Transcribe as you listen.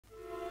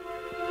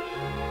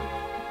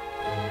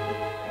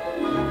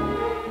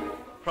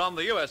From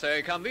the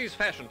USA come these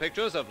fashion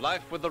pictures of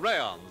life with the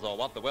Rayons, or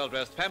what the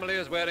well-dressed family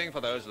is wearing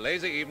for those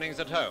lazy evenings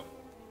at home.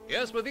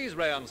 Yes, with these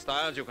Rayon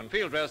styles you can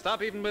feel dressed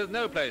up even with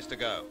no place to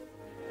go.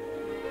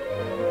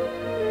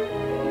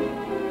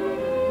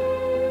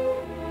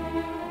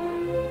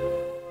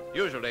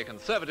 Usually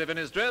conservative in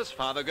his dress,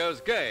 father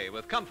goes gay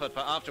with comfort for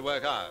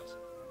after-work hours.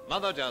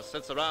 Mother just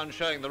sits around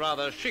showing the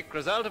rather chic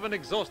result of an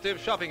exhaustive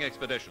shopping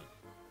expedition.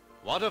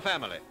 What a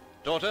family.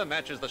 Daughter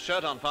matches the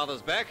shirt on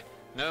father's back.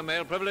 No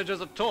male privileges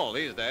at all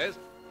these days.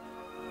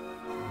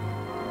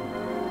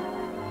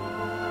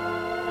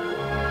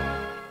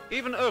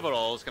 Even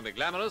overalls can be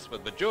glamorous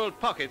with bejeweled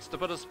pockets to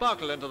put a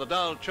sparkle into the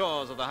dull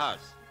chores of the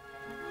house.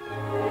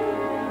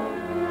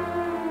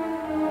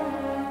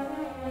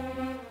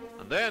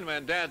 And then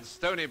when Dad's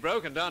stony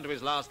broken down to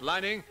his last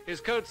lining, his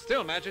coat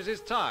still matches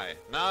his tie.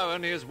 Now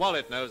only his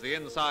wallet knows the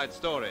inside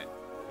story.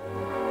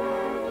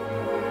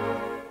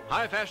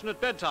 High fashion at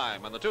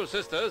bedtime when the two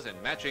sisters,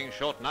 in matching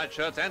short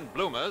nightshirts and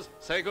bloomers,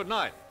 say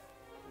goodnight.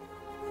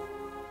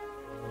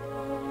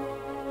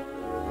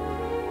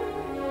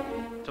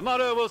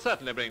 Tomorrow will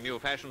certainly bring new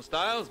fashion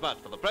styles,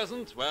 but for the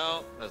present,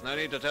 well, there's no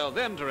need to tell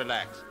them to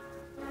relax.